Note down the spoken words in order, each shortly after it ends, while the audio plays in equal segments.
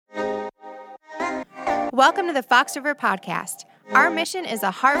Welcome to the Fox River Podcast. Our mission is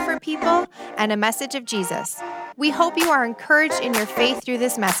a heart for people and a message of Jesus. We hope you are encouraged in your faith through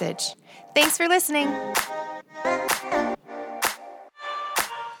this message. Thanks for listening.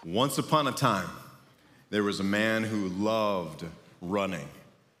 Once upon a time, there was a man who loved running.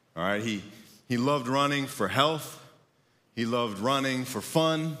 All right, he loved running for health. He loved running for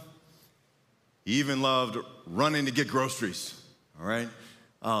fun. He even loved running to get groceries. All right,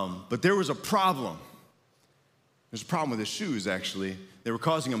 but there was a problem. There's a problem with his shoes, actually. They were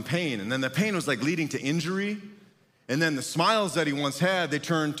causing him pain, and then the pain was like leading to injury, and then the smiles that he once had, they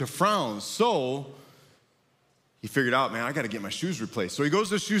turned to frowns. So he figured out, man, I got to get my shoes replaced. So he goes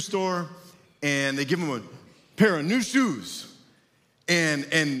to the shoe store, and they give him a pair of new shoes.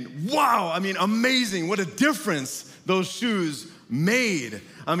 And wow, I mean, amazing. What a difference those shoes made.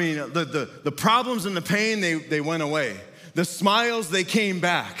 I mean, the problems and the pain, they went away. The smiles, they came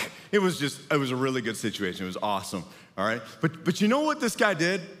back. It was a really good situation. It was awesome, all right? But you know what this guy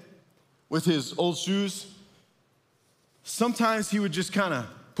did with his old shoes? Sometimes he would just kind of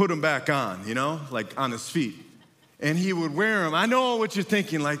put them back on, you know, like on his feet. And he would wear them. I know what you're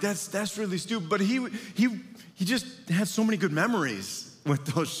thinking, like, that's really stupid. But he just had so many good memories with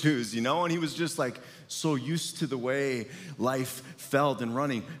those shoes, you know? And he was just like so used to the way life felt and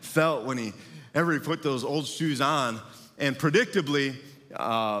running felt when he ever put those old shoes on. And predictably,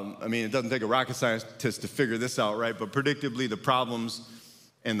 I mean, it doesn't take a rocket scientist to figure this out, right? But predictably, the problems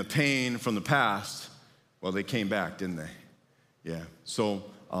and the pain from the past, well, they came back, didn't they? Yeah. So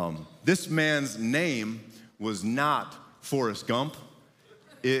this man's name was not Forrest Gump.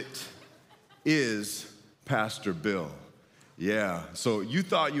 It is Pastor Bill. Yeah. So you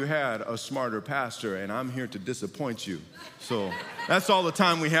thought you had a smarter pastor, and I'm here to disappoint you. So that's all the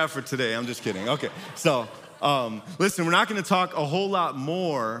time we have for today. I'm just kidding. Okay. So listen, we're not going to talk a whole lot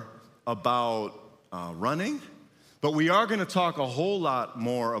more about running, but we are going to talk a whole lot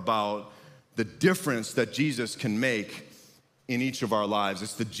more about the difference that Jesus can make in each of our lives.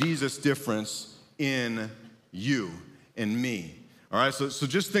 It's the Jesus difference in you and me. All right, so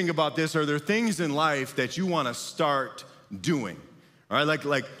just think about this. Are there things in life that you want to start doing? All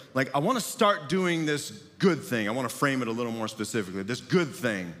right, like I want to start doing this good thing. I want to frame it a little more specifically. This good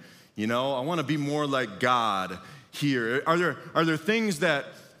thing. You know, I want to be more like God here. Are there things that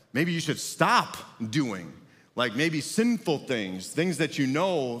maybe you should stop doing? Like maybe sinful things that you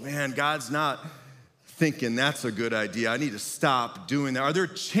know, man, God's not thinking that's a good idea. I need to stop doing that. Are there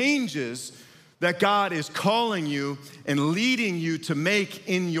changes that God is calling you and leading you to make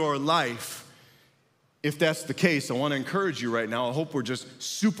in your life? If that's the case, I want to encourage you right now. I hope we're just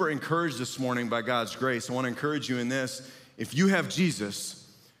super encouraged this morning by God's grace. I want to encourage you in this. If you have Jesus,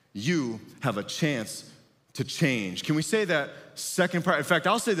 you have a chance to change. Can we say that second part? In fact,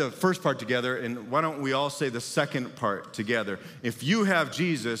 I'll say the first part together, and why don't we all say the second part together? If you have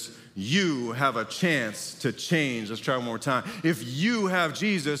Jesus, you have a chance to change. Let's try one more time. If you have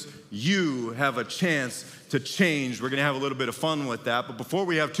Jesus, you have a chance to change. We're going to have a little bit of fun with that, but before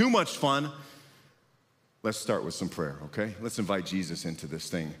we have too much fun, let's start with some prayer, okay? Let's invite Jesus into this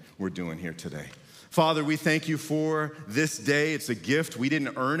thing we're doing here today. Father, we thank you for this day. It's a gift. We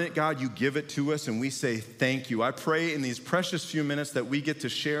didn't earn it, God. You give it to us, and we say thank you. I pray in these precious few minutes that we get to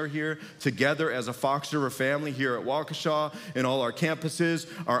share here together as a Fox River family here at Waukesha and all our campuses,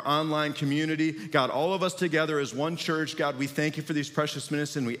 our online community. God, all of us together as one church, God, we thank you for these precious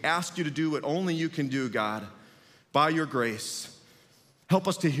minutes, and we ask you to do what only you can do, God, by your grace. Help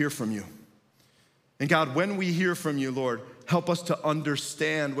us to hear from you. And God, when we hear from you, Lord, help us to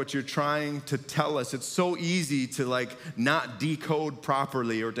understand what you're trying to tell us. It's so easy to not decode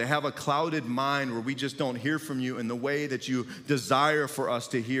properly or to have a clouded mind where we just don't hear from you in the way that you desire for us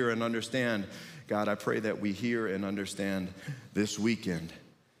to hear and understand. God, I pray that we hear and understand this weekend.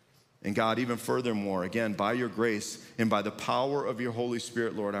 And God, even furthermore, again, by your grace and by the power of your Holy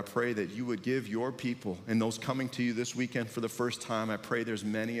Spirit, Lord, I pray that you would give your people and those coming to you this weekend for the first time. I pray there's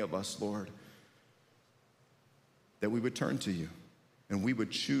many of us, Lord, that we would turn to you and we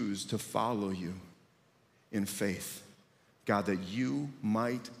would choose to follow you in faith. God, that you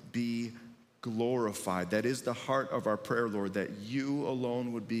might be glorified. That is the heart of our prayer, Lord, that you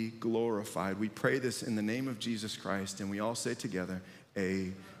alone would be glorified. We pray this in the name of Jesus Christ, and we all say together,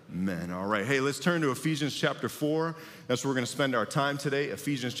 amen. All right, hey, let's turn to Ephesians chapter 4. That's where we're going to spend our time today,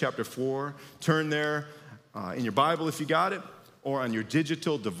 Ephesians chapter 4. Turn there in your Bible if you got it, or on your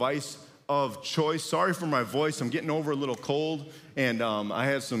digital device of choice. Sorry for my voice. I'm getting over a little cold, and I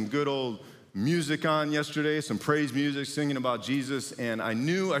had some good old music on yesterday, some praise music, singing about Jesus, and I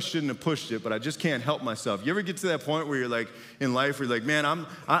knew I shouldn't have pushed it, but I just can't help myself. You ever get to that point where you're like, in life, where you're like, man,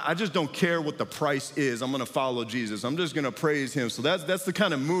 I just don't care what the price is. I'm gonna follow Jesus. I'm just gonna praise him. So that's the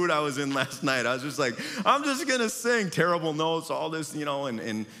kind of mood I was in last night. I was just like, I'm just gonna sing terrible notes, all this,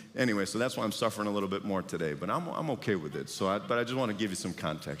 and anyway, so that's why I'm suffering a little bit more today, but I'm okay with it. But I just wanna give you some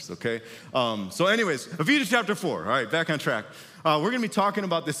context, okay? So anyways, Ephesians chapter 4, all right, back on track. We're going to be talking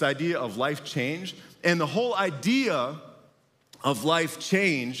about this idea of life change, and the whole idea of life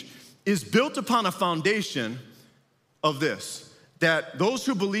change is built upon a foundation of this, that those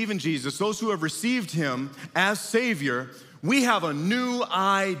who believe in Jesus, those who have received him as Savior, we have a new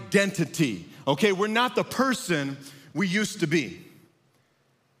identity, okay? We're not the person we used to be.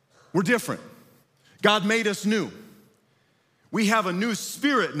 We're different. God made us new. We have a new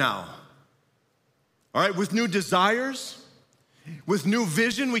spirit now, all right, with new desires. With new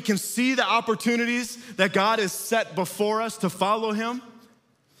vision, we can see the opportunities that God has set before us to follow him.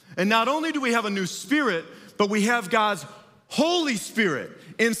 And not only do we have a new spirit, but we have God's Holy Spirit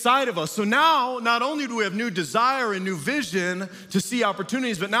inside of us. So now, not only do we have new desire and new vision to see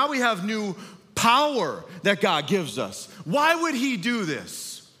opportunities, but now we have new power that God gives us. Why would he do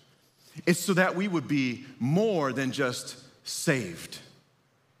this? It's so that we would be more than just saved.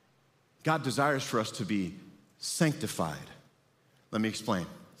 God desires for us to be sanctified. Let me explain.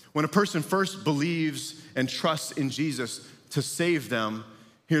 When a person first believes and trusts in Jesus to save them,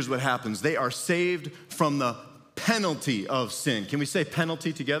 here's what happens. They are saved from the penalty of sin. Can we say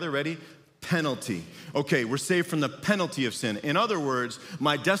penalty together? Ready? Penalty. Okay, we're saved from the penalty of sin. In other words,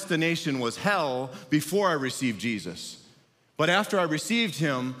 my destination was hell before I received Jesus. But after I received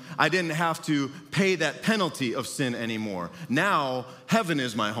him, I didn't have to pay that penalty of sin anymore. Now, heaven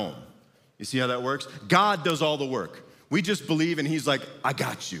is my home. You see how that works? God does all the work. We just believe and he's like, I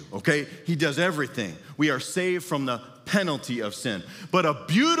got you, okay? He does everything. We are saved from the penalty of sin. But a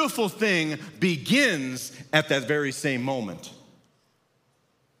beautiful thing begins at that very same moment.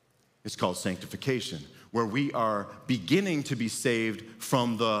 It's called sanctification, where we are beginning to be saved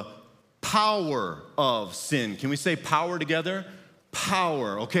from the power of sin. Can we say power together?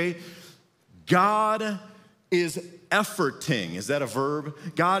 Power, okay? God is efforting. Is that a verb?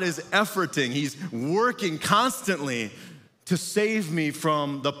 God is efforting. He's working constantly to save me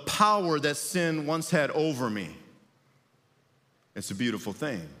from the power that sin once had over me. It's a beautiful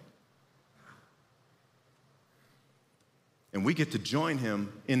thing. And we get to join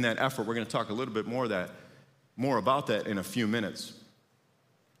him in that effort. We're going to talk a little bit more about that in a few minutes.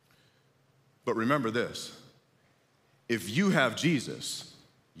 But remember this. If you have Jesus,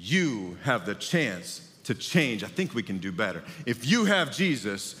 you have the chance to change. I think we can do better. If you have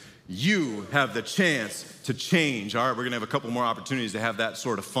Jesus, you have the chance to change. All right, we're going to have a couple more opportunities to have that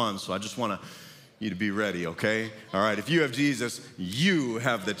sort of fun, so I just want you to be ready, okay? All right, if you have Jesus, you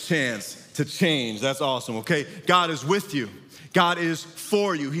have the chance to change. That's awesome, okay? God is with you. God is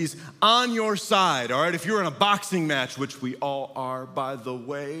for you. He's on your side, all right? If you're in a boxing match, which we all are, by the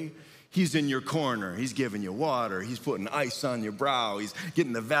way, he's in your corner. He's giving you water. He's putting ice on your brow. He's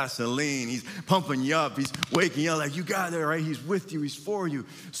getting the Vaseline. He's pumping you up. He's waking you up like, you got it, right? He's with you. He's for you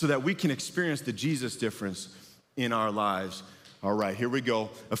so that we can experience the Jesus difference in our lives. All right, here we go.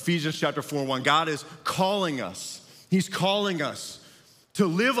 Ephesians chapter 4:1. God is calling us. He's calling us to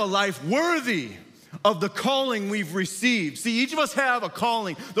live a life worthy of the calling we've received. See, each of us have a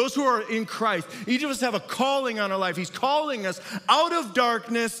calling. Those who are in Christ, each of us have a calling on our life. He's calling us out of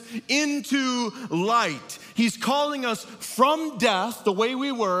darkness into light. He's calling us from death, the way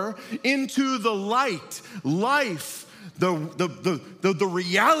we were, into the light, life, the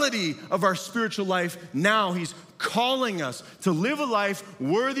reality of our spiritual life. Now he's calling us to live a life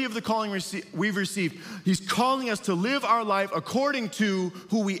worthy of the calling we've received. He's calling us to live our life according to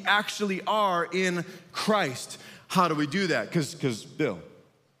who we actually are in Christ. How do we do that? Because Bill,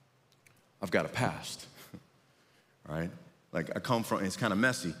 I've got a past, right? Like I come from, it's kind of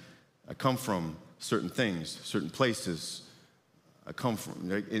messy. I come from certain things, certain places.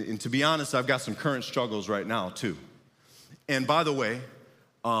 And to be honest, I've got some current struggles right now too. And by the way,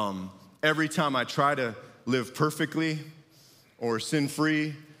 every time I try to live perfectly or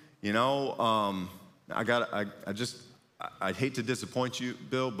sin-free, I hate to disappoint you,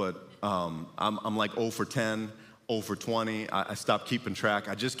 Bill, but I'm like 0 for 10, 0 for 20. I stopped keeping track.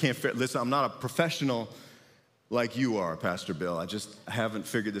 I just can't listen, I'm not a professional like you are, Pastor Bill. I just haven't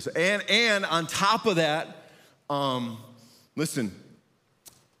figured this out. And on top of that, listen,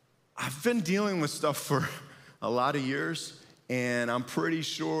 I've been dealing with stuff for a lot of years, and I'm pretty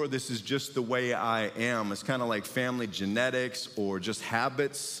sure this is just the way I am. It's kind of like family genetics or just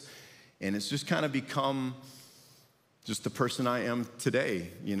habits. And it's just kind of become just the person I am today,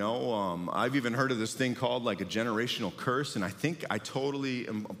 you know. I've even heard of this thing called like a generational curse, and I think I totally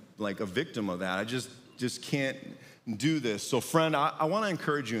am like a victim of that. I just can't do this. So friend, I want to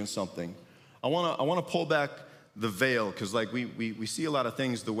encourage you in something. I want to pull back the veil, because like we see a lot of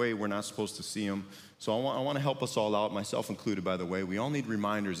things the way we're not supposed to see them. So I want to help us all out, myself included, by the way. We all need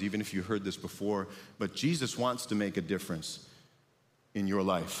reminders, even if you heard this before, but Jesus wants to make a difference in your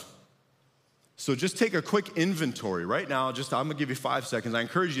life. So just take a quick inventory right now. I'm gonna give you 5 seconds. I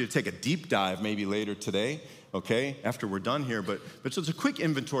encourage you to take a deep dive maybe later today, okay, after we're done here. But so it's a quick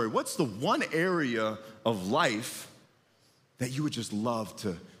inventory. What's the one area of life that you would just love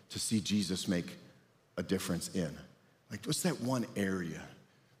to see Jesus make a difference in? Like, what's that one area?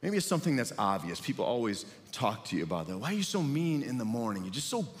 Maybe it's something that's obvious. People always talk to you about that. Why are you so mean in the morning? You're just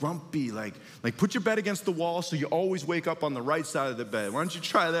so grumpy. Like put your bed against the wall so you always wake up on the right side of the bed. Why don't you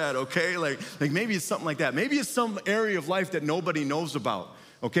try that, okay? Like maybe it's something like that. Maybe it's some area of life that nobody knows about.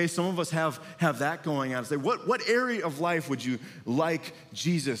 Okay, some of us have that going on. Say, what area of life would you like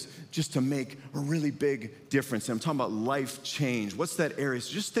Jesus just to make a really big difference? And I'm talking about life change. What's that area?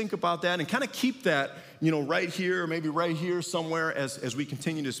 So just think about that and kind of keep that, right here, or maybe right here somewhere as we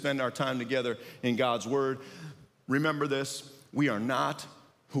continue to spend our time together in God's Word. Remember this, we are not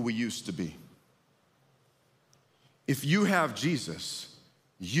who we used to be. If you have Jesus,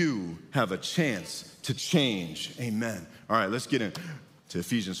 you have a chance to change. Amen. All right, let's get into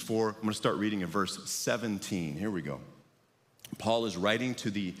Ephesians 4. I'm going to start reading in verse 17. Here we go. Paul is writing to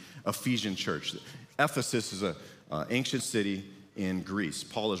the Ephesian church. Ephesus is an ancient city in Greece.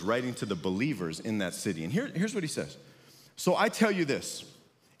 Paul is writing to the believers in that city. And here's what he says. So I tell you this,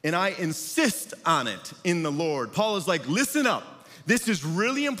 and I insist on it in the Lord. Paul is like, listen up. This is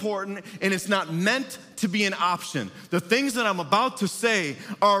really important, and it's not meant to be an option. The things that I'm about to say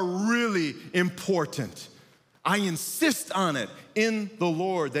are really important. I insist on it in the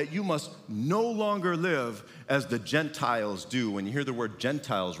Lord that you must no longer live as the Gentiles do. When you hear the word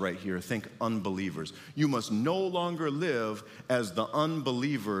Gentiles right here, think unbelievers. You must no longer live as the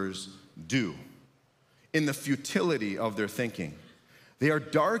unbelievers do, in the futility of their thinking. They are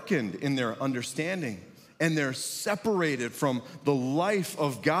darkened in their understanding, and they're separated from the life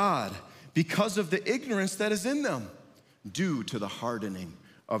of God because of the ignorance that is in them, due to the hardening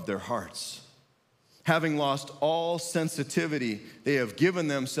of their hearts. Having lost all sensitivity, they have given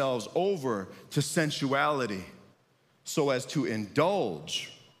themselves over to sensuality so as to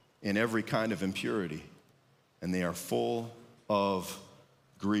indulge in every kind of impurity, and they are full of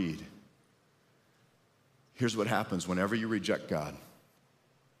greed. Here's what happens whenever you reject God.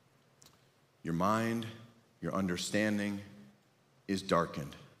 Your mind, your understanding is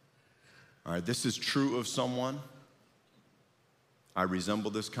darkened. All right, this is true of someone. I resemble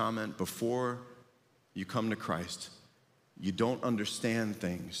this comment. Before you come to Christ, you don't understand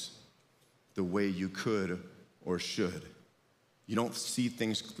things the way you could or should. You don't see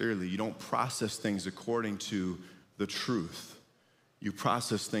things clearly. You don't process things according to the truth. You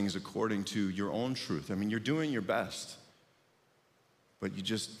process things according to your own truth. I mean, you're doing your best. But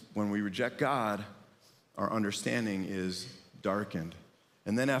when we reject God, our understanding is darkened.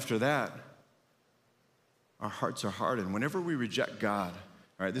 And then after that, our hearts are hardened. Whenever we reject God,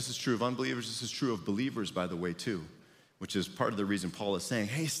 all right, this is true of unbelievers. This is true of believers, by the way, too, which is part of the reason Paul is saying,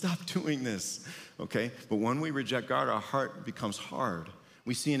 hey, stop doing this, okay? But when we reject God, our heart becomes hard.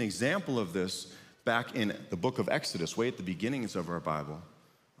 We see an example of this back in the book of Exodus, way at the beginnings of our Bible,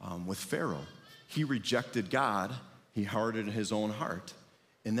 with Pharaoh. He rejected God. He hardened his own heart.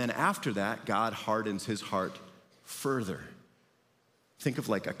 And then after that, God hardens his heart further. Think of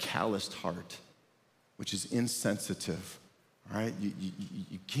like a calloused heart, which is insensitive. All right,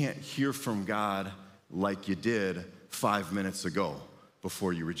 you can't hear from God like you did 5 minutes ago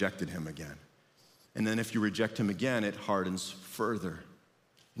before you rejected him again. And then if you reject him again, it hardens further.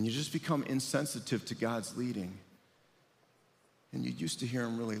 And you just become insensitive to God's leading. And you used to hear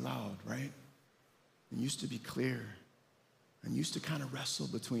him really loud, right? And used to be clear. And used to kind of wrestle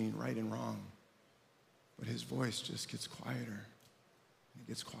between right and wrong. But his voice just gets quieter. And it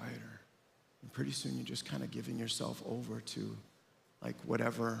gets quieter. And pretty soon you're just kind of giving yourself over to like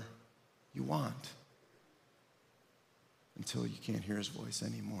whatever you want until you can't hear his voice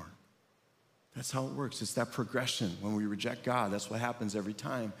anymore. That's how it works. It's that progression. When we reject God, that's what happens every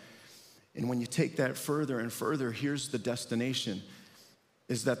time. And when you take that further and further, here's the destination,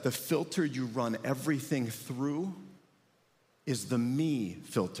 is that the filter you run everything through is the me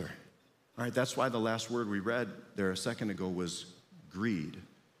filter. All right, that's why the last word we read there a second ago was greed.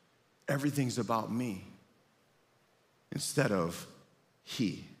 Everything's about me instead of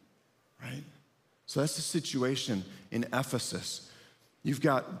he. right? So that's the situation in Ephesus. You've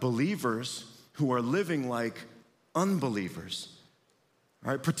got believers who are living like unbelievers.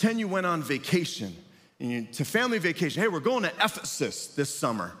 All right, pretend you went on vacation, to family vacation. Hey, we're going to Ephesus this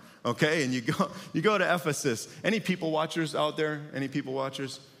summer, okay? And you go to Ephesus. Any people watchers out there? Any people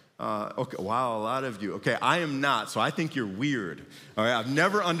watchers? Okay, wow, a lot of you. Okay, I am not, so I think you're weird. All right, I've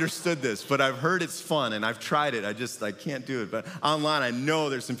never understood this, but I've heard it's fun, and I've tried it. I can't do it. But online, I know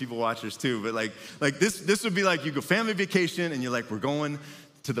there's some people watchers too. But like this would be like you go family vacation, and you're like, we're going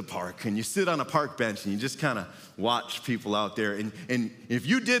to the park, and you sit on a park bench, and you just kind of watch people out there. And if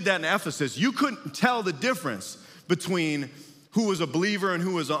you did that in Ephesus, you couldn't tell the difference between who was a believer and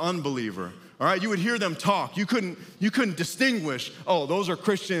who was an unbeliever. All right, you would hear them talk. You couldn't distinguish, oh, those are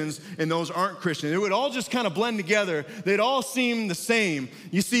Christians and those aren't Christians. It would all just kind of blend together. They'd all seem the same.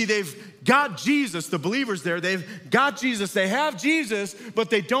 You see, they've got Jesus, the believers there, they've got Jesus. They have Jesus, but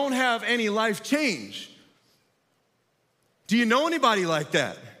they don't have any life change. Do you know anybody like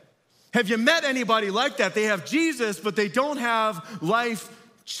that? Have you met anybody like that? They have Jesus, but they don't have life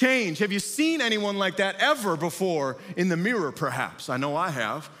change. Have you seen anyone like that ever before in the mirror, perhaps? I know I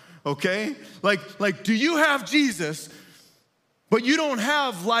have. Okay? Like, do you have Jesus, but you don't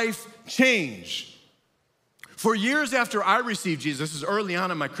have life change? For years after I received Jesus, this is early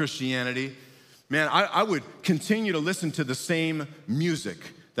on in my Christianity, man, I would continue to listen to the same music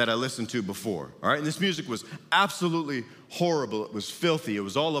that I listened to before, all right? And this music was absolutely horrible. It was filthy. It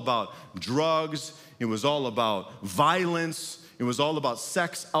was all about drugs. It was all about violence. It was all about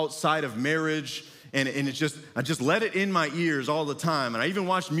sex outside of marriage. And I just let it in my ears all the time. And I even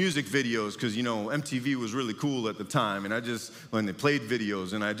watched music videos because, MTV was really cool at the time. And when they played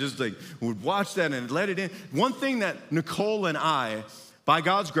videos, and I just would watch that and let it in. One thing that Nicole and I, by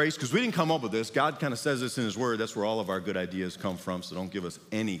God's grace, because we didn't come up with this, God kind of says this in his word. That's where all of our good ideas come from, so don't give us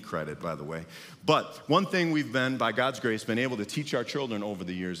any credit, by the way. But one thing we've by God's grace, been able to teach our children over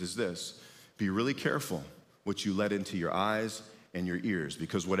the years is this: be really careful what you let into your eyes and your ears,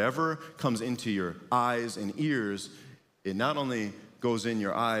 because whatever comes into your eyes and ears, it not only goes in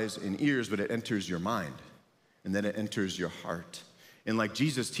your eyes and ears, but it enters your mind, and then it enters your heart. And like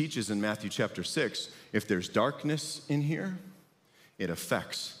Jesus teaches in Matthew chapter 6, if there's darkness in here, it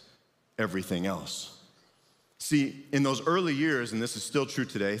affects everything else. See, in those early years, and this is still true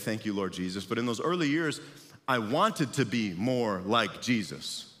today, thank you, Lord Jesus, but in those early years, I wanted to be more like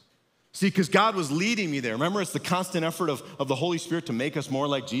Jesus. See, because God was leading me there. Remember, it's the constant effort of the Holy Spirit to make us more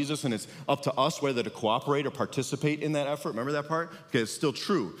like Jesus, and it's up to us whether to cooperate or participate in that effort. Remember that part? Okay, it's still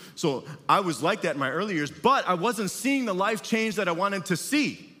true. So I was like that in my early years, but I wasn't seeing the life change that I wanted to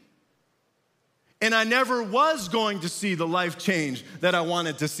see. And I never was going to see the life change that I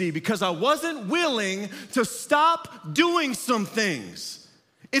wanted to see because I wasn't willing to stop doing some things.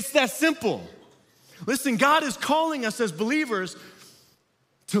 It's that simple. Listen, God is calling us as believers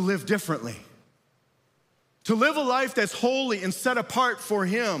to live differently, to live a life that's holy and set apart for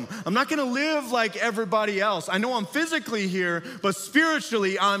Him. I'm not gonna live like everybody else. I know I'm physically here, but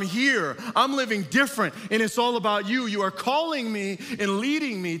spiritually I'm here. I'm living different, and it's all about you. You are calling me and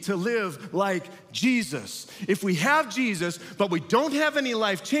leading me to live like Jesus. If we have Jesus, but we don't have any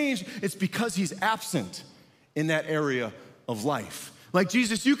life change, it's because He's absent in that area of life. Like,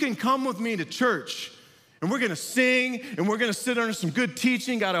 Jesus, you can come with me to church, and we're gonna sing, and we're gonna sit under some good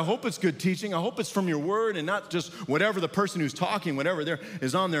teaching. God, I hope it's good teaching. I hope it's from your word and not just whatever the person who's talking, whatever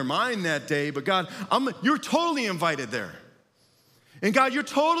is on their mind that day. But God, you're totally invited there. And God, you're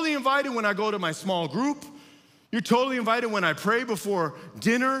totally invited when I go to my small group. You're totally invited when I pray before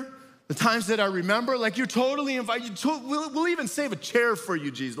dinner, the times that I remember. Like, you're totally invited. We'll even save a chair for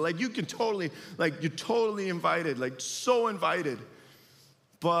you, Jesus. Like, you're totally invited, like so invited.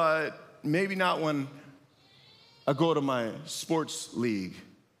 But maybe not when I go to my sports league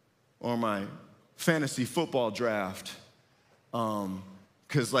or my fantasy football draft,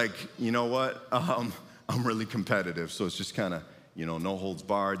 because you know what? I'm really competitive, so it's just kind of, no holds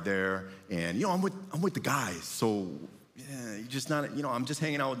barred there, and I'm with the guys, so yeah, you're just not, I'm just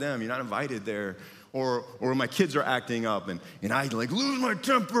hanging out with them. You're not invited there, or my kids are acting up, and I lose my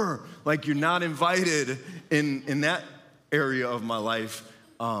temper. Like, you're not invited in that area of my life.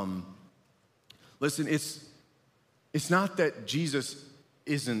 Listen, it's not that Jesus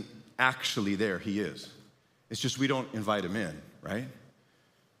isn't actually there. He is. It's just we don't invite him in, right?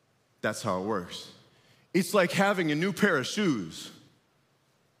 That's how it works. It's like having a new pair of shoes,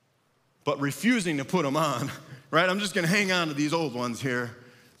 but refusing to put them on, right? I'm just going to hang on to these old ones here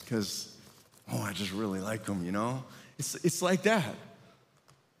because, I just really like them, It's like that.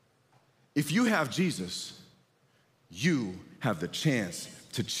 If you have Jesus, you have the chance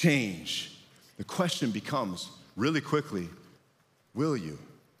to change. The question becomes, really quickly, will you?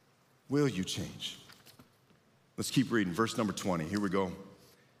 Will you change? Let's keep reading, verse number 20. Here we go.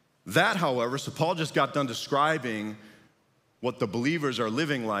 That, however, so Paul just got done describing what the believers are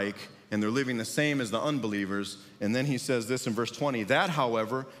living like, and they're living the same as the unbelievers. And then he says this in verse 20, that,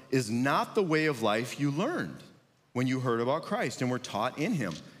 however, is not the way of life you learned when you heard about Christ and were taught in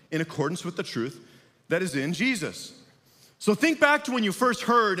him, in accordance with the truth that is in Jesus. So think back to when you first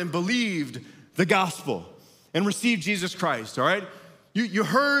heard and believed the gospel and received Jesus Christ, all right? You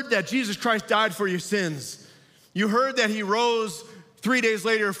heard that Jesus Christ died for your sins. You heard that he rose 3 days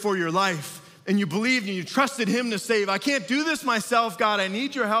later for your life. And you believed and you trusted him to save. I can't do this myself, God. I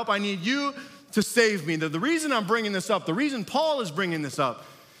need your help. I need you to save me. The reason I'm bringing this up, the reason Paul is bringing this up,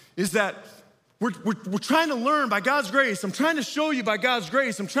 is that we're trying to learn by God's grace. I'm trying to show you by God's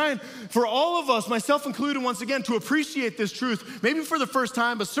grace. I'm trying for all of us, myself included, once again, to appreciate this truth, maybe for the first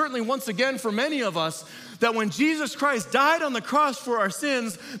time, but certainly once again for many of us, that when Jesus Christ died on the cross for our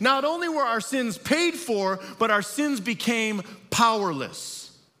sins, not only were our sins paid for, but our sins became powerless.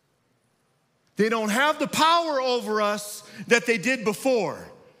 They don't have the power over us that they did before.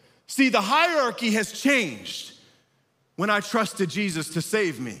 See, the hierarchy has changed when I trusted Jesus to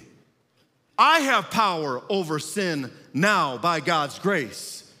save me. I have power over sin now by God's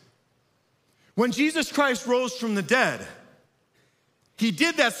grace. When Jesus Christ rose from the dead, he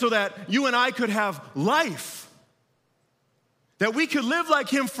did that so that you and I could have life, that we could live like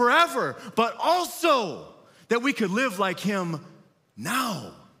him forever, but also that we could live like him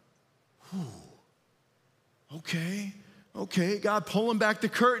now. Okay, God pulling back the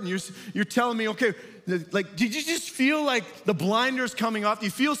curtain. You're telling me, okay, like, did you just feel like the blinders coming off? Do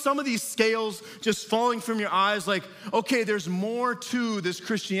you feel some of these scales just falling from your eyes? Like, okay, there's more to this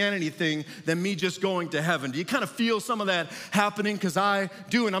Christianity thing than me just going to heaven. Do you kind of feel some of that happening? Because I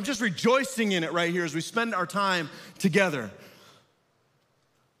do, and I'm just rejoicing in it right here as we spend our time together.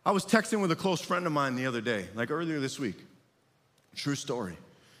 I was texting with a close friend of mine the other day, like earlier this week. True story.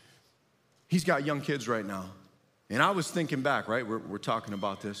 He's got young kids right now. And I was thinking back, right? We're talking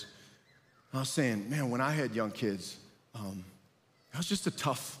about this. I was saying, man, when I had young kids, it was just a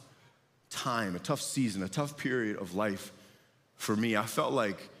tough time, a tough season, a tough period of life for me. I felt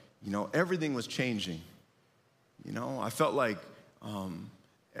like, everything was changing. I felt like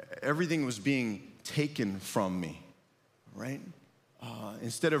everything was being taken from me, right?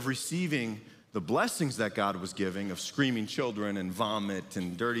 Instead of receiving the blessings that God was giving of screaming children and vomit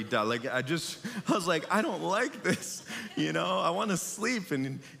and dirty dog. Like, I was like, I don't like this, I want to sleep.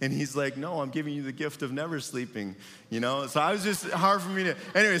 And he's like, no, I'm giving you the gift of never sleeping, So I was just hard for me to,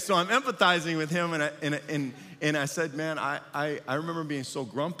 anyway, so I'm empathizing with him. And I said, man, I remember being so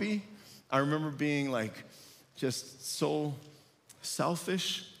grumpy. I remember being like, just so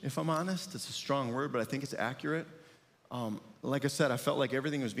selfish, if I'm honest. It's a strong word, but I think it's accurate. Like I said, I felt like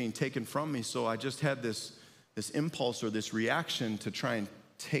everything was being taken from me, so I just had this impulse or this reaction to try and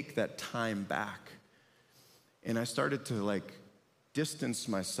take that time back. And I started to distance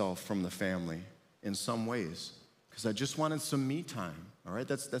myself from the family in some ways because I just wanted some me time, all right?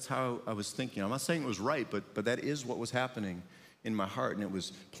 That's how I was thinking. I'm not saying it was right, but that is what was happening in my heart, and it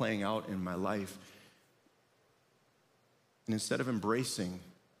was playing out in my life. And instead of embracing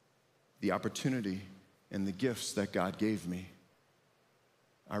the opportunity and the gifts that God gave me,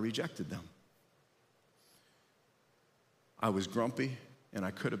 I rejected them. I was grumpy, and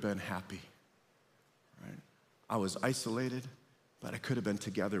I could have been happy, right? I was isolated, but I could have been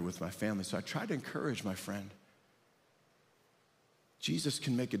together with my family. So I tried to encourage my friend. Jesus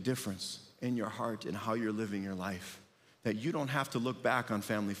can make a difference in your heart and how you're living your life, that you don't have to look back on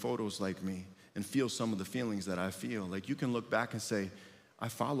family photos like me and feel some of the feelings that I feel. Like, you can look back and say, I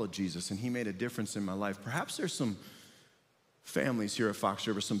followed Jesus, and he made a difference in my life. Perhaps there's some families here at Fox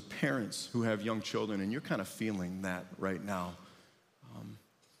River, some parents who have young children, and you're kind of feeling that right now.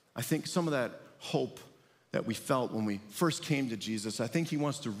 I think some of that hope that we felt when we first came to Jesus, I think he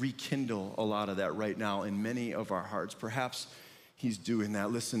wants to rekindle a lot of that right now in many of our hearts. Perhaps he's doing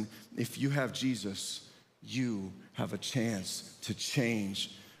that. Listen, if you have Jesus, you have a chance to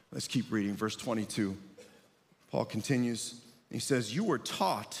change. Let's keep reading. Verse 22. Paul continues. He says, you were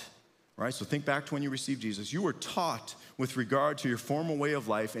taught, right? So think back to when you received Jesus. You were taught with regard to your former way of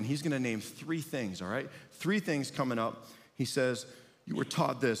life, and he's going to name 3 things, all right? 3 things coming up. He says, you were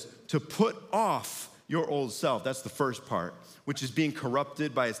taught this, to put off your old self. That's the first part, which is being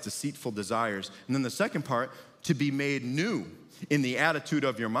corrupted by its deceitful desires. And then the second part, to be made new in the attitude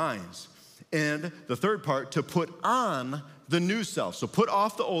of your minds, And the third part, to put on the new self. So put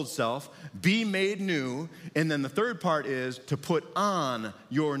off the old self, be made new. And then the third part is to put on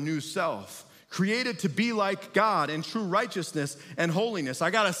your new self. Created to be like God in true righteousness and holiness. I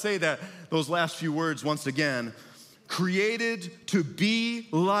gotta say that those last few words once again. Created to be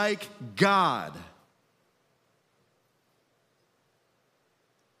like God.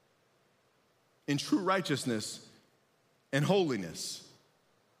 In true righteousness and holiness.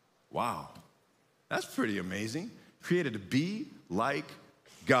 Wow, that's pretty amazing. Created to be like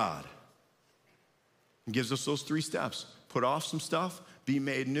God. He gives us those 3 steps. Put off some stuff, be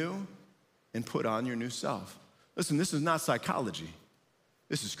made new, and put on your new self. Listen, this is not psychology.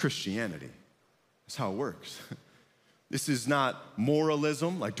 This is Christianity. That's how it works. This is not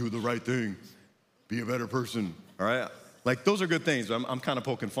moralism, like do the right thing, be a better person, all right? Like those are good things. I'm kind of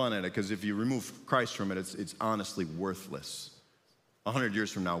poking fun at it because if you remove Christ from it, it's honestly worthless. 100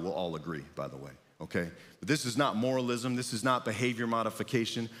 years from now, we'll all agree, by the way, okay? But this is not moralism. This is not behavior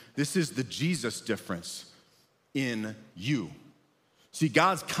modification. This is the Jesus difference in you. See,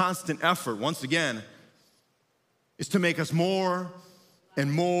 God's constant effort, once again, is to make us more and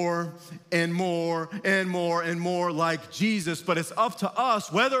more and more and more and more like Jesus, but it's up to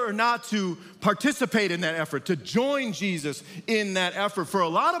us whether or not to participate in that effort, to join Jesus in that effort. For a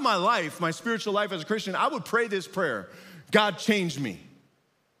lot of my life, my spiritual life as a Christian, I would pray this prayer, God change me.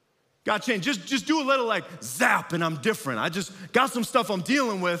 God change, just do a little like zap and I'm different. I just got some stuff I'm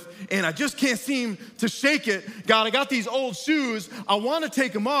dealing with and I just can't seem to shake it. God, I got these old shoes. I want to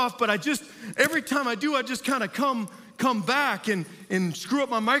take them off, but every time I do, I just kind of come back and screw up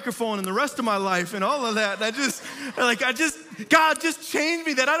my microphone and the rest of my life and all of that. God, just change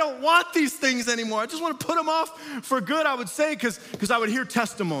me that I don't want these things anymore. I just want to put them off for good, I would say, because I would hear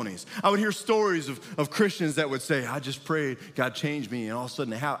testimonies. I would hear stories of Christians that would say, I just prayed, God changed me, and all of a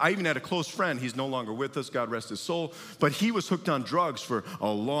sudden I even had a close friend. He's no longer with us, God rest his soul, but he was hooked on drugs for a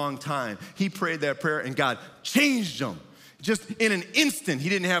long time. He prayed that prayer and God changed him. Just in an instant, he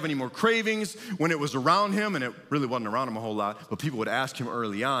didn't have any more cravings when it was around him, and it really wasn't around him a whole lot, but people would ask him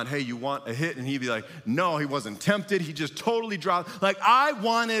early on, hey, you want a hit? And he'd be like, no, he wasn't tempted. He just totally dropped. Like, I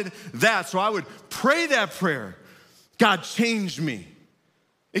wanted that, so I would pray that prayer. God changed me,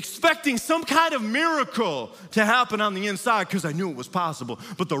 expecting some kind of miracle to happen on the inside because I knew it was possible.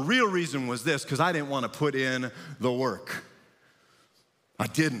 But the real reason was this, because I didn't want to put in the work. I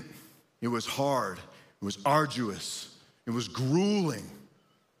didn't. It was hard. It was arduous. It was grueling.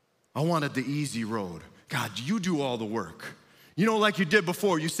 I wanted the easy road. God, you do all the work. You know, like you did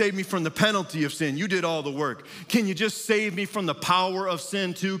before, you saved me from the penalty of sin. You did all the work. Can you just save me from the power of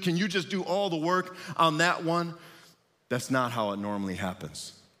sin too? Can you just do all the work on that one? That's not how it normally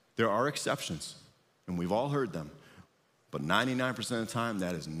happens. There are exceptions, and we've all heard them. But 99% of the time,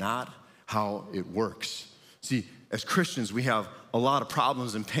 that is not how it works. See, as Christians, we have a lot of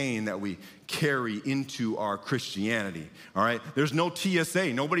problems and pain that we carry into our Christianity, all right? There's no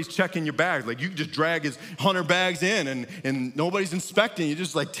TSA. Nobody's checking your bags. Like, you can just drag his 100 bags in, and nobody's inspecting. You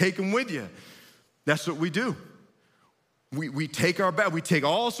just, like, take them with you. That's what we do. We take our bag. We take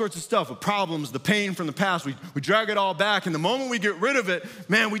all sorts of stuff, the problems, the pain from the past. We drag it all back, and the moment we get rid of it,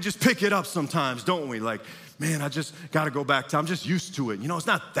 man, we just pick it up sometimes, don't we? Like, man, I just got to go back I'm just used to it. You know, it's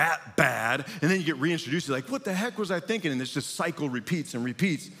not that bad. And then you get reintroduced. You're like, what the heck was I thinking? And this just cycle repeats and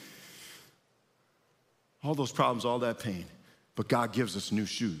repeats. All those problems, all that pain. But God gives us new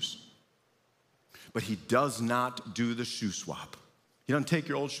shoes. But he does not do the shoe swap. He doesn't take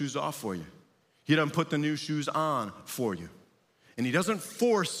your old shoes off for you. He doesn't put the new shoes on for you. And he doesn't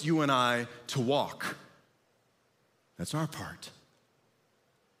force you and I to walk. That's our part.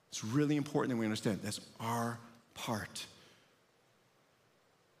 It's really important that we understand that's our part.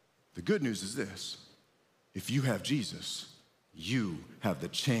 The good news is this. If you have Jesus, you have the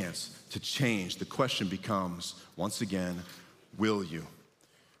chance to change. The question becomes, once again, will you?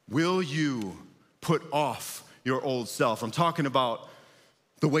 Will you put off your old self? I'm talking about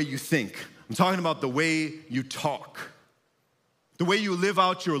the way you think. I'm talking about the way you talk, the way you live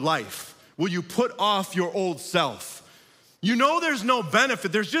out your life. Will you put off your old self? You know there's no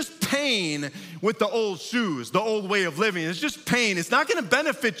benefit. There's just pain with the old shoes, the old way of living. It's just pain. It's not going to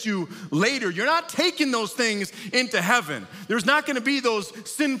benefit you later. You're not taking those things into heaven. There's not going to be those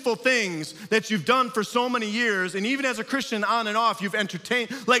sinful things that you've done for so many years, and even as a Christian on and off, you've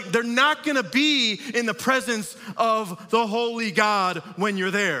entertained. Like, they're not going to be in the presence of the holy God when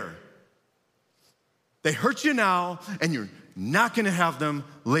you're there. They hurt you now, and you're not going to have them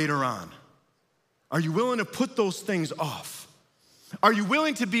later on. Are you willing to put those things off? Are you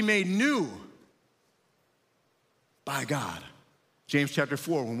willing to be made new by God? James chapter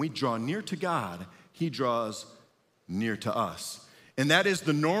 4, when we draw near to God, he draws near to us. And that is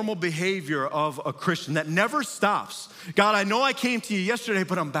the normal behavior of a Christian that never stops. God, I know I came to you yesterday,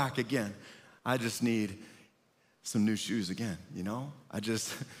 but I'm back again. I just need some new shoes again, you know? I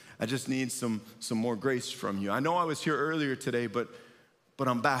just need some more grace from you. I know I was here earlier today, but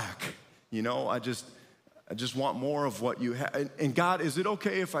I'm back. You know, I just want more of what you have. And God, is it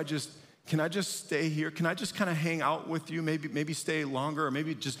okay if can I just stay here? Can I just kind of hang out with you? Maybe stay longer, or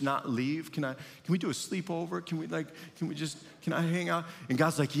maybe just not leave? Can we do a sleepover? Can I hang out? And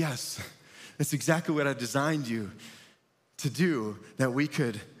God's like, yes, that's exactly what I designed you to do, that we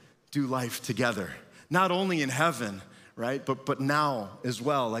could do life together. Not only in heaven, right? But now as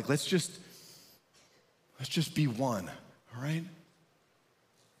well. Like, let's just be one, all right?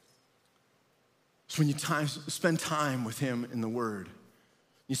 So when you spend time with him in the Word,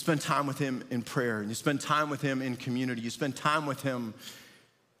 you spend time with him in prayer, and you spend time with him in community, you spend time with him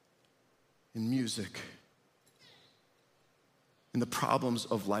in music, in the problems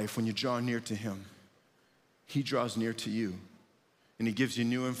of life, when you draw near to him, he draws near to you, and he gives you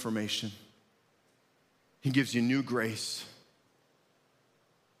new information. He gives you new grace.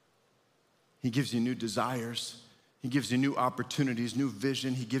 He gives you new desires. He gives you new opportunities, new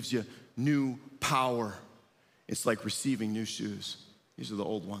vision. He gives you new power. It's like receiving new shoes. These are the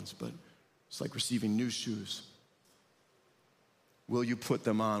old ones, but it's like receiving new shoes. Will you put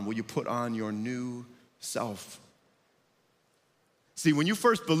them on? Will you put on your new self? See, when you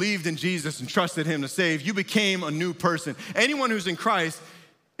first believed in Jesus and trusted him to save, you became a new person. Anyone who's in Christ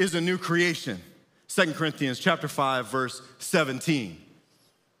is a new creation. 2 Corinthians chapter 5, verse 17.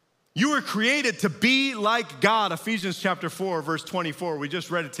 You were created to be like God. Ephesians chapter 4, verse 24. We just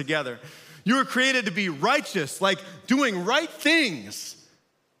read it together. You were created to be righteous, like doing right things.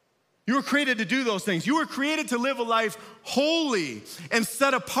 You were created to do those things. You were created to live a life holy and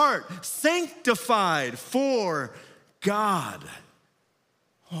set apart, sanctified for God.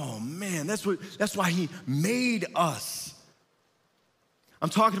 Oh man, that's why he made us. I'm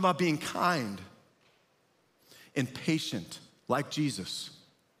talking about being kind and patient, like Jesus,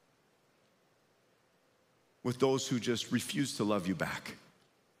 with those who just refuse to love you back.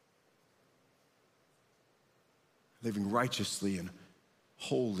 Living righteously and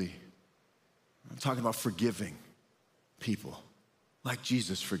holy. I'm talking about forgiving people like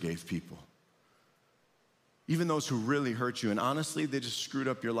Jesus forgave people. Even those who really hurt you, and honestly, they just screwed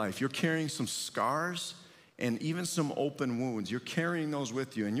up your life. You're carrying some scars and even some open wounds. You're carrying those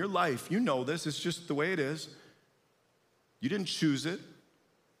with you. In your life, you know this, it's just the way it is. You didn't choose it.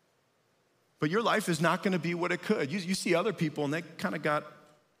 But your life is not gonna be what it could. You see other people and they kind of got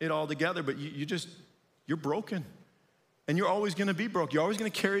it all together, but you're broken. And you're always gonna be broke. You're always gonna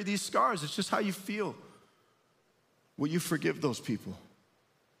carry these scars. It's just how you feel. Will you forgive those people?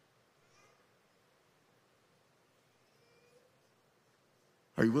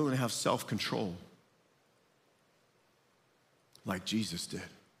 Are you willing to have self-control like Jesus did?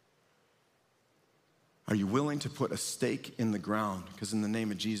 Are you willing to put a stake in the ground? Because in the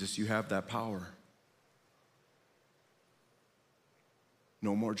name of Jesus, you have that power.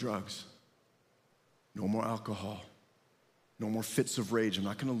 No more drugs. No more alcohol. No more fits of rage. I'm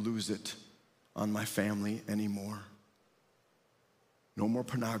not going to lose it on my family anymore. No more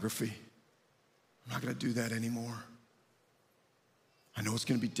pornography. I'm not going to do that anymore. I know it's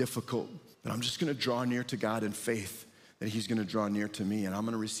going to be difficult, but I'm just going to draw near to God in faith that he's going to draw near to me, and I'm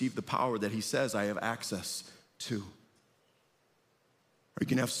going to receive the power that he says I have access to. Are you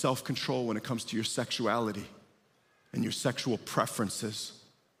going to have self-control when it comes to your sexuality and your sexual preferences?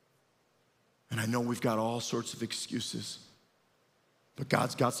 And I know we've got all sorts of excuses, but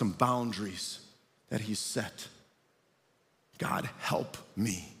God's got some boundaries that he's set. God, help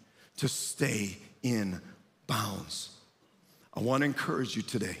me to stay in bounds. I want to encourage you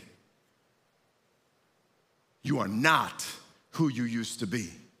today. You are not who you used to be.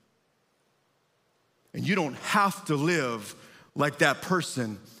 And you don't have to live like that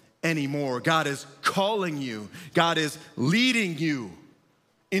person anymore. God is calling you. God is leading you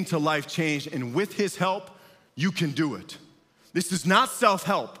into life change. And with his help, you can do it. This is not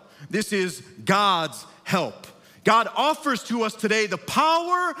self-help. This is God's help. God offers to us today the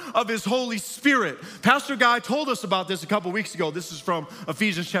power of his Holy Spirit. Pastor Guy told us about this a couple weeks ago. This is from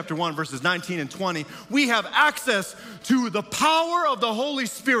Ephesians chapter 1, verses 19 and 20. We have access to the power of the Holy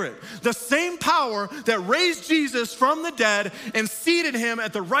Spirit, the same power that raised Jesus from the dead and seated him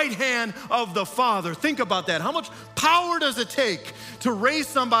at the right hand of the Father. Think about that. How much power does it take to raise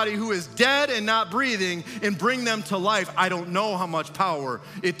somebody who is dead and not breathing and bring them to life? I don't know how much power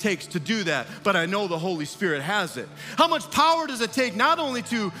it takes to do that, but I know the Holy Spirit has does it? How much power does it take not only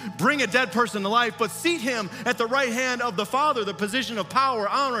to bring a dead person to life, but seat him at the right hand of the Father, the position of power,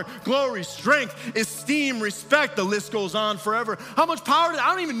 honor, glory, strength, esteem, respect, the list goes on forever. How much power, I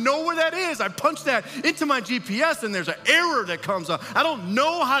don't even know where that is. I punch that into my GPS and there's an error that comes up. I don't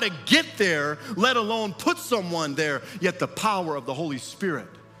know how to get there, let alone put someone there, yet the power of the Holy Spirit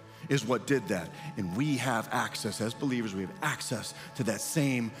is what did that. And we have access, as believers, we have access to that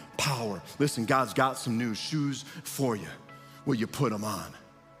same power. Listen, God's got some new shoes for you. Will you put them on?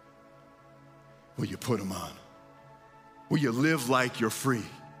 Will you put them on? Will you live like you're free?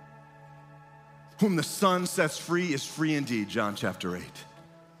 Whom the Son sets free is free indeed, John chapter 8.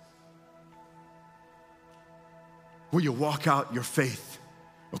 Will you walk out your faith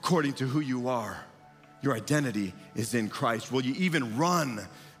according to who you are? Your identity is in Christ. Will you even run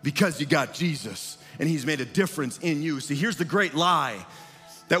because you got Jesus and he's made a difference in you? See, here's the great lie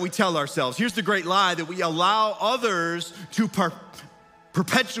that we tell ourselves. Here's the great lie that we allow others to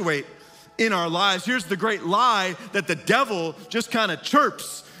perpetuate in our lives. Here's the great lie that the devil just kind of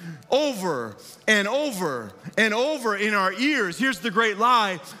chirps over and over and over in our ears. Here's the great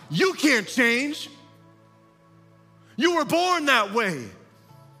lie: you can't change. You were born that way.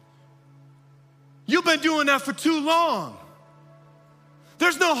 You've been doing that for too long.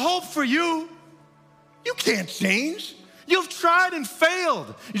 There's no hope for you. You can't change. You've tried and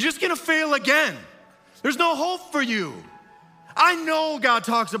failed. You're just gonna fail again. There's no hope for you. I know God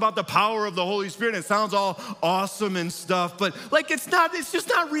talks about the power of the Holy Spirit. It sounds all awesome and stuff, but it's just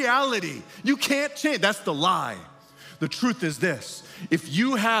not reality. You can't change. That's the lie. The truth is this: if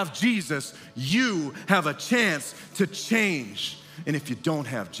you have Jesus, you have a chance to change. And if you don't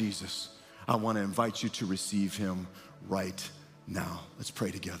have Jesus, I want to invite you to receive him right now. Let's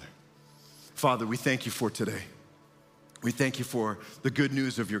pray together. Father, we thank you for today. We thank you for the good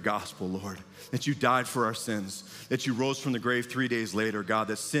news of your gospel, Lord, that you died for our sins, that you rose from the grave 3 days later, God,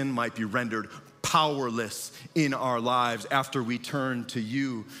 that sin might be rendered powerless in our lives after we turn to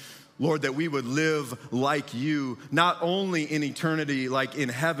you. Lord, that we would live like you, not only in eternity, like in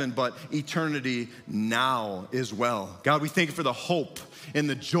heaven, but eternity now as well. God, we thank you for the hope and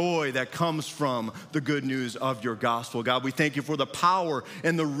the joy that comes from the good news of your gospel. God, we thank you for the power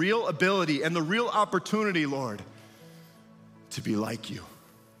and the real ability and the real opportunity, Lord, to be like you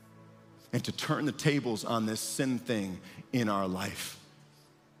and to turn the tables on this sin thing in our life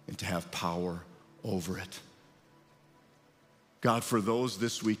and to have power over it. God, for those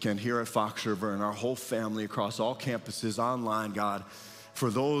this weekend here at Fox River and our whole family across all campuses online, God,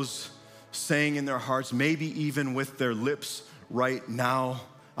 for those saying in their hearts, maybe even with their lips right now,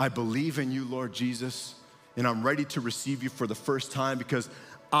 I believe in you, Lord Jesus, and I'm ready to receive you for the first time because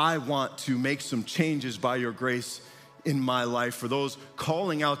I want to make some changes by your grace in my life. For those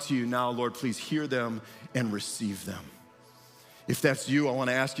calling out to you now, Lord, please hear them and receive them. If that's you, I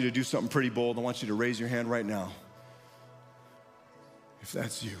want to ask you to do something pretty bold. I want you to raise your hand right now. If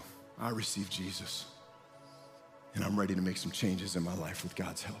that's you, I receive Jesus, and I'm ready to make some changes in my life with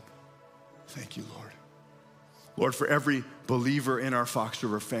God's help. Thank you, Lord. Lord, for every believer in our Fox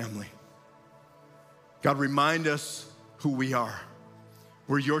River family, God, remind us who we are.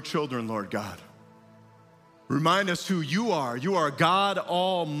 We're your children, Lord God. Remind us who you are. You are God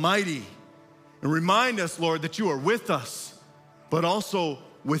Almighty. And remind us, Lord, that you are with us, but also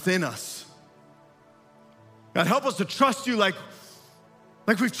within us. God, help us to trust you like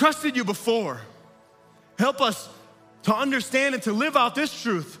we've trusted you before. Help us to understand and to live out this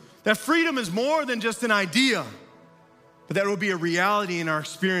truth, that freedom is more than just an idea, but that it will be a reality in our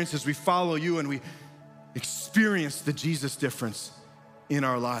experience as we follow you and we experience the Jesus difference in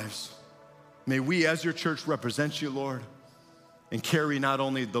our lives. May we as your church represent you, Lord, and carry not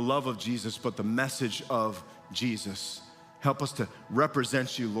only the love of Jesus, but the message of Jesus. Help us to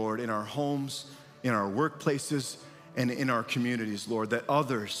represent you, Lord, in our homes, in our workplaces, and in our communities, Lord, that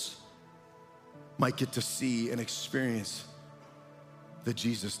others might get to see and experience the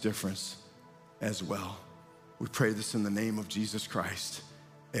Jesus difference as well. We pray this in the name of Jesus Christ.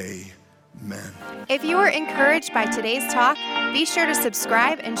 Amen. If you were encouraged by today's talk, be sure to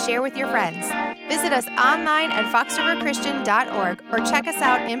subscribe and share with your friends. Visit us online at foxriverchristian.org or check us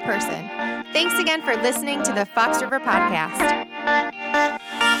out in person. Thanks again for listening to the Fox River Podcast.